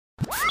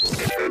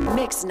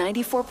Mix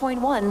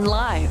 94.1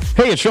 live.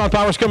 Hey, it's Sean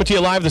Powers coming to you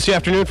live this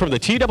afternoon from the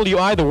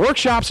TWI, the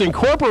Workshops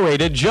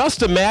Incorporated.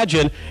 Just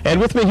imagine. And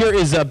with me here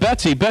is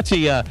Betsy.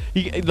 Betsy,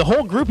 the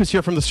whole group is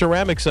here from the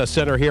Ceramics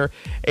Center here.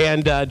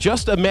 And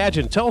just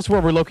imagine. Tell us where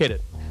we're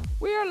located.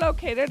 We are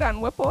located on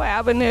Whipple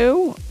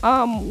Avenue.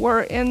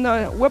 We're in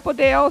the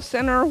Whippledale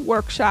Center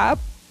Workshop.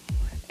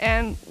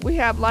 And we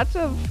have lots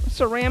of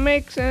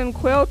ceramics and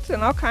quilts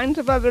and all kinds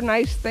of other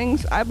nice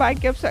things. I buy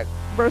gifts at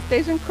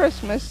birthdays and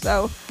Christmas,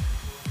 so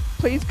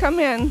please come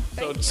in.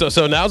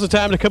 So now's the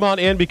time to come on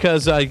in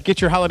because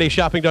get your holiday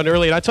shopping done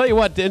early. And I tell you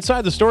what,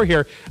 inside the store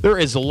here, there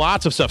is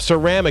lots of stuff.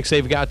 Ceramics,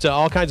 they've got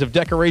all kinds of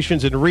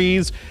decorations and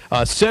wreaths,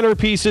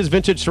 centerpieces,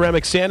 vintage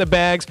ceramic Santa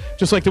bags,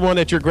 just like the one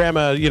that your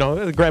grandma,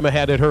 grandma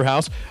had at her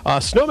house.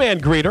 Snowman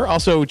greeter,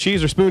 also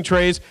cheese or spoon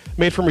trays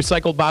made from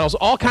recycled bottles.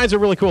 All kinds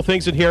of really cool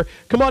things in here.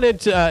 Come on in,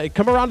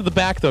 come around to the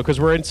back though, because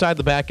we're inside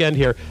the back end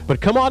here. But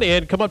come on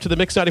in, come up to the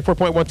Mix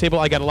 94.1 table.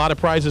 I got a lot of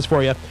prizes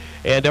for you.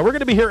 And we're going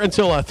to be here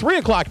until 3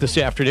 o'clock this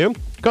afternoon.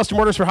 Custom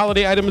orders for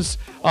holiday items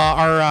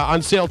are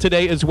on sale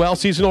today as well.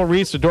 Seasonal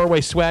wreaths, the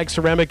doorway swag,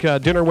 ceramic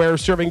dinnerware,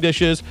 serving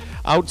dishes,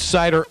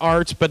 outsider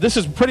art. But this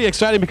is pretty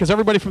exciting because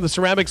everybody from the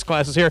ceramics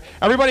class is here.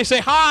 Everybody say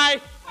hi.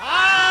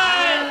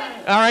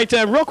 Hi. All right,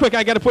 real quick,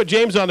 I got to put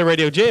James on the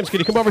radio. James, can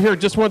you come over here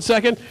just 1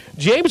 second?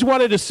 James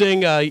wanted to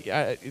sing.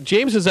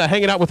 James is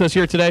hanging out with us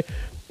here today.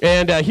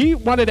 And he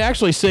wanted to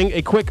actually sing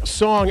a quick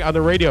song on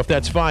the radio, if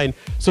that's fine.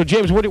 So,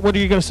 James, what are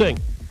you going to sing?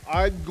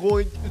 I'm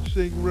going to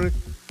sing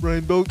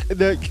Rainbow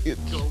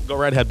Connections. Go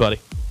right ahead, buddy.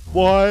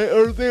 Why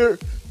are there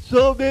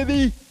so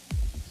many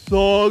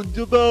songs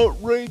about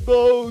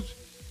rainbows?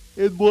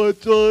 And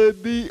what's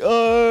on the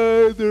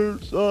other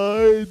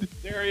side?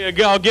 There you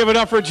go. Give it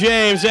up for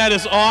James. That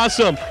is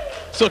awesome.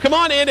 So come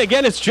on in.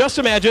 Again, it's Just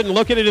Imagine.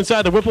 Located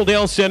inside the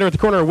Whippledale Center at the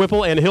corner of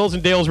Whipple and Hills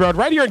and Dales Road,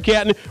 right here in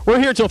Canton. We're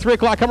here till 3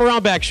 o'clock. Come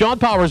around back. Sean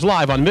Powers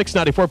live on Mix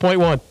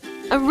 94.1.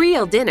 A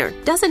real dinner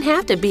doesn't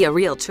have to be a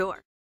real chore.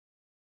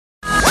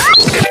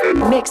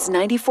 Mix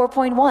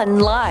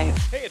 94.1 live.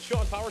 Hey, it's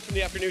Sean Powers from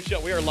the Afternoon Show.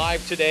 We are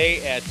live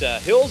today at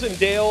Hills and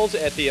Dales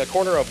at the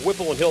corner of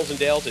Whipple and Hills and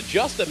Dales at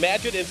Just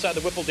Imagine inside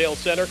the Whippledale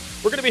Center.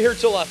 We're going to be here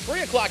till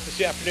 3 o'clock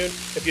this afternoon.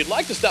 If you'd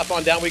like to stop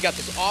on down, we got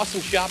this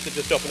awesome shop that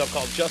just opened up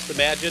called Just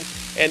Imagine.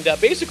 And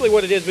basically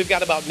what it is, we've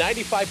got about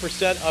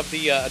 95% of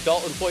the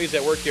adult employees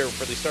that work here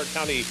for the Stark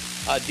County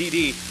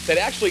DD that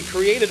actually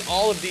created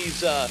all of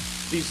these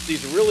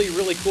really,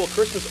 really cool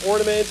Christmas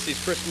ornaments,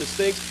 these Christmas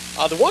things.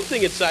 The one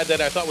thing inside that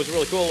I thought was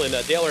really cool, and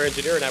Dale, our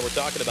engineer, and I were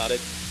talking about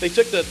it, they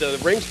took the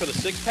rings for the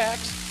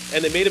 6-packs,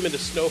 and they made them into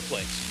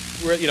snowflakes.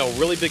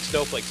 Really big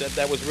snowflakes.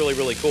 That was really,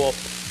 really cool.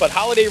 But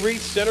holiday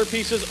wreaths,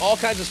 centerpieces, all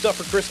kinds of stuff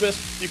for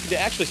Christmas. You can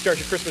actually start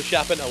your Christmas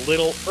shopping a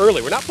little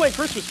early. We're not playing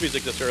Christmas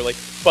music this early,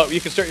 but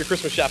you can start your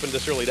Christmas shopping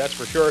this early, that's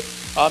for sure.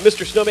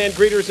 Mr. Snowman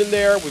Greeter's in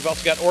there. We've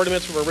also got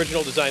ornaments from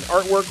original design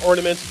artwork.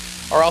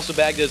 Ornaments are also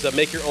bagged as a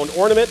make your own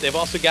ornament. They've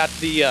also got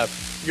the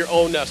your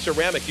own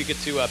ceramic. You get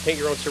to paint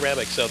your own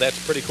ceramic, so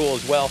that's pretty cool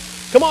as well.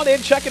 Come on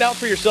in, check it out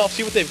for yourself,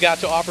 see what they've got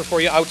to offer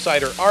for you.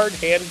 Outsider art,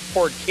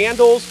 hand-poured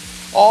candles,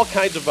 all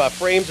kinds of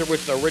frames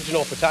with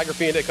original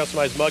photography in it,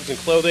 customized mugs and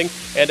clothing.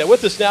 And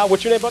with us now,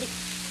 what's your name, buddy?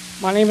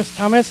 My name is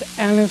Thomas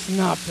Allen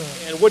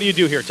Sinatra. And what do you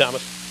do here,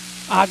 Thomas?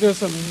 I do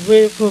some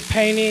really cool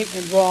painting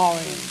and drawing.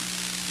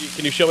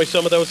 Can you show me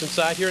some of those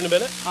inside here in a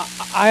minute?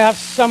 I have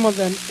some of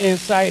them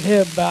inside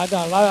here, but I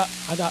got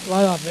a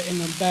lot of it in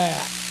the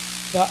back.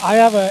 But I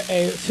have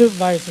a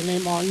supervisor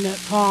named Arnett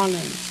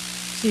Collins.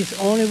 She's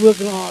only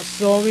working on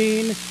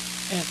sewing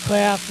and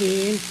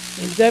crafting.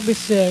 In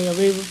Debbie's area,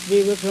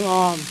 we working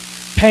on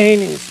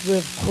paintings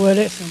with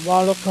acrylics and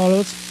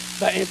watercolors.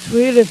 But in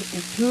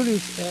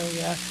Tweeter's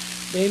area,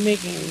 they're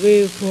making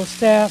really cool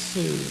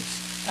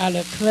statues out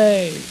of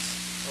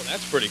clays. Oh,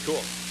 that's pretty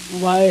cool.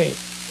 Right.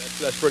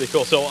 That's pretty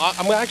cool. So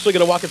I'm actually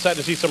going to walk inside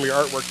and see some of your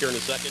artwork here in a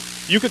second.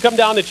 You could come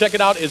down and check it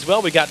out as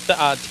well. We got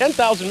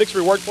 10,000 mixed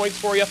reward points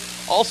for you.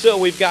 Also,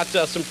 we've got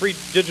some free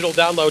digital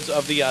downloads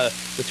of the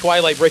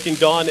Twilight Breaking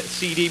Dawn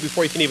CD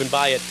before you can even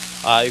buy it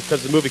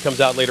because the movie comes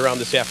out later on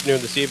this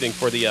afternoon, this evening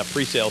for the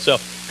pre-sale. So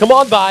come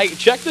on by,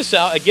 check this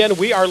out. Again,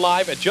 we are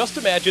live at Just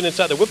Imagine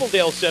inside the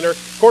Whippledale Center,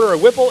 corner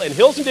of Whipple and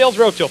Hills and Dales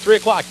Road till 3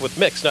 o'clock with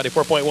Mix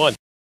 94.1.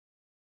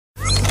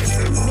 Mix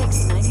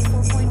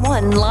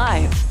 94.1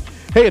 live.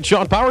 Hey, it's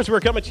Sean Powers. We're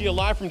coming to you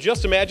live from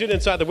Just Imagine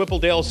inside the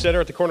Whippledale Center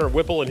at the corner of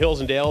Whipple and Hills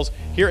and Dales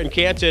here in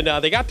Canton.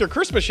 They got their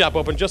Christmas shop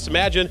open, Just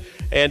Imagine,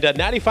 and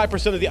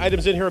 95% of the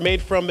items in here are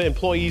made from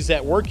employees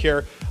that work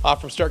here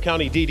from Stark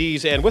County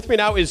DDs. And with me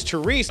now is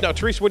Therese. Now,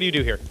 Therese, what do you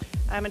do here?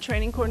 I'm a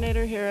training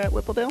coordinator here at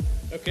Whippledale.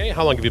 Okay.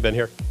 How long have you been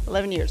here?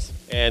 11 years.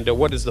 And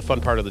what is the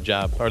fun part of the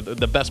job, or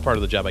the best part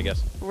of the job, I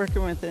guess?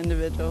 Working with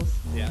individuals.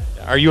 Yeah.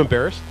 Are you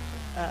embarrassed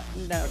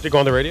No. to go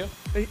on the radio?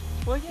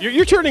 Well, yeah.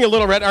 You're turning a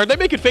little red. Are they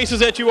making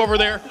faces at you over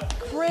there?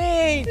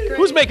 Great.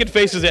 Who's making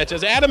faces at you?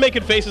 Is Adam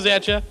making faces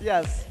at you?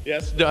 Yes.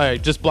 Yes. All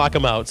right, just block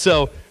them out.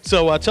 So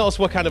tell us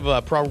what kind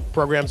of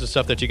programs and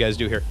stuff that you guys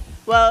do here.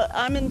 Well,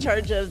 I'm in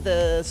charge of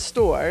the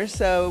store,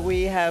 so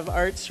we have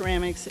art,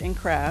 ceramics, and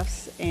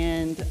crafts,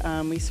 and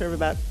we serve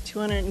about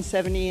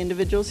 270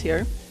 individuals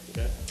here.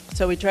 Okay.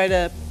 So we try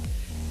to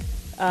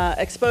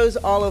expose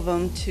all of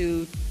them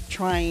to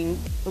at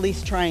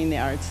least trying the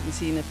arts and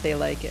seeing if they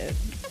like it.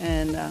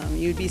 And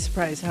you'd be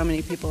surprised how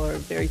many people are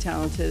very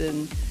talented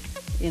and,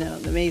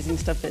 the amazing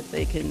stuff that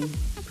they can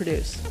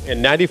produce.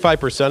 And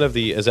 95% of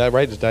the, is that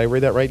right? Did I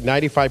read that right?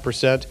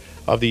 95%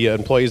 of the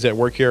employees that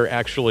work here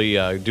actually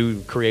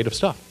do creative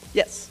stuff.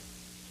 Yes.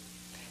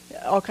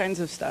 All kinds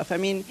of stuff. I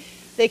mean,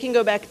 they can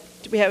go back,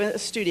 we have a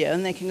studio,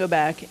 and they can go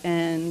back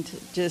and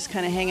just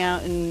kind of hang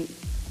out and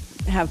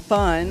have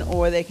fun,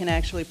 or they can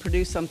actually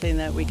produce something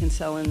that we can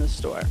sell in the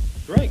store.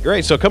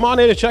 Great. So come on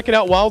in and check it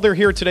out while they're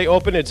here today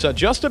open. It's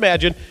Just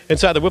Imagine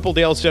inside the Whipple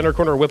Dale Center,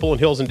 corner of Whipple and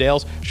Hills and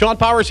Dales. Sean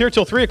Powers here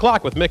till 3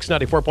 o'clock with Mix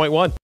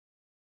 94.1.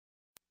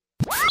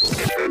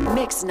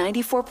 Mix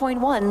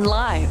 94.1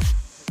 live.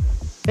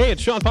 Hey,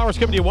 it's Sean Powers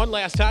coming to you one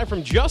last time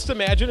from Just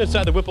Imagine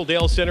inside the Whipple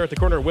Dale Center at the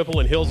corner of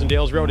Whipple and Hills and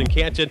Dales Road in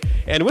Canton.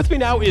 And with me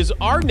now is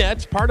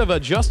Arnett, part of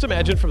Just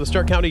Imagine from the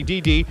Stark County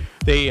DD.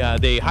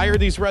 They hire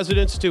these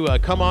residents to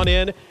come on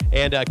in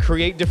and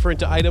create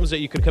different items that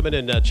you can come in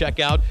and check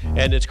out.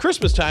 And it's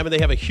Christmas time, and they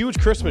have a huge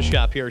Christmas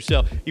shop here.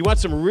 So you want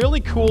some really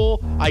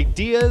cool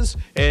ideas,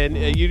 and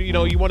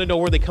you want to know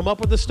where they come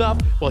up with this stuff.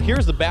 Well,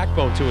 here's the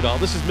backbone to it all.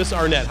 This is Miss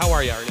Arnett. How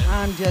are you, Arnett?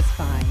 I'm just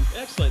fine.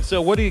 Excellent.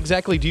 So what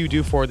exactly do you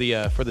do for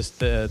the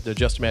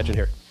Just Imagine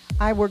here?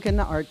 I work in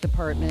the art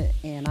department,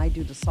 and I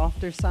do the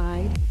softer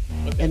side,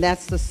 and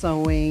that's the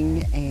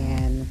sewing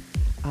and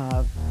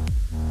not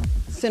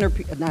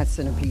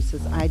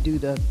centerpieces. I do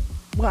the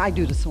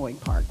sewing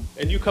part.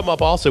 And you come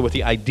up also with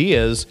the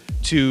ideas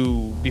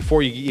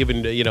before you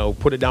even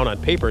put it down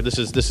on paper. This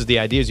is the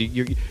ideas.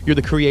 You're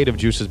the creative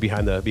juices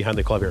behind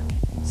the club here.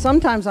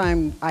 Sometimes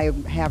I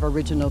have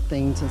original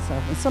things and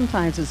stuff, and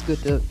sometimes it's good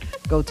to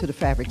go to the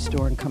fabric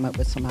store and come up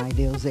with some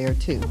ideas there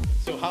too.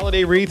 So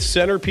holiday wreaths,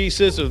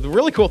 centerpieces. The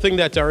really cool thing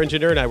that our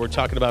engineer and I were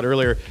talking about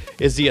earlier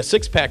is the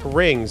six-pack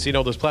rings.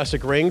 Those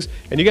plastic rings,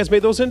 and you guys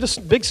made those into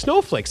big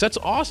snowflakes. That's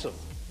awesome.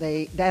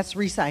 That's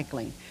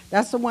recycling.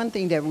 That's the one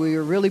thing that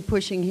we're really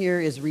pushing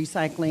here is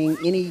recycling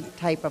any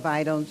type of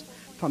items,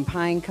 from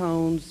pine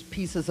cones,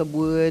 pieces of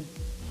wood,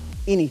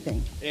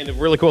 anything. And the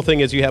really cool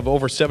thing is you have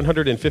over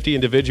 750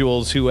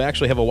 individuals who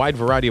actually have a wide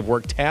variety of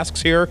work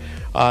tasks here.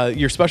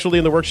 Your specialty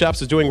in the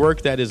workshops is doing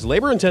work that is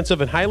labor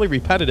intensive and highly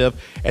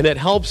repetitive, and that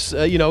helps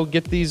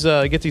get these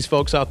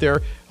folks out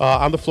there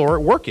on the floor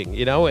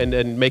working,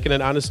 and making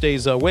an honest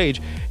day's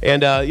wage.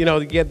 And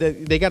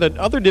they got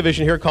another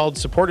division here called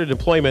supported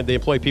employment. They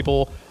employ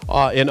people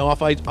in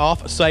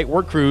off-site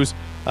work crews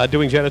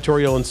doing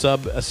janitorial and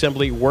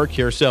sub-assembly work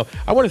here. So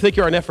I want to thank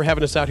you, Arnett, for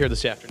having us out here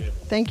this afternoon.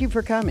 Thank you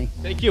for coming.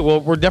 Thank you.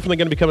 Well, we're definitely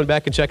going to be coming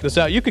back and checking this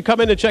out. You could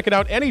come in and check it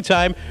out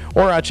anytime,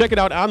 or check it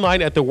out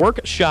online at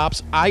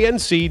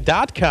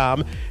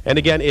theworkshopsinc.com. And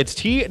again, it's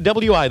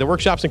TWI, The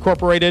Workshops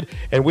Incorporated,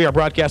 and we are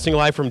broadcasting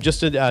live from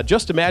Just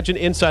Imagine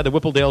inside the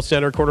Whipple Dale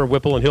Center, corner of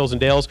Whipple and Hills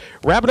and Dales.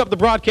 Wrapping up the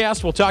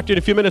broadcast, we'll talk to you in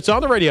a few minutes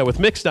on the radio with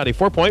Mix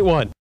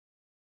 94.1.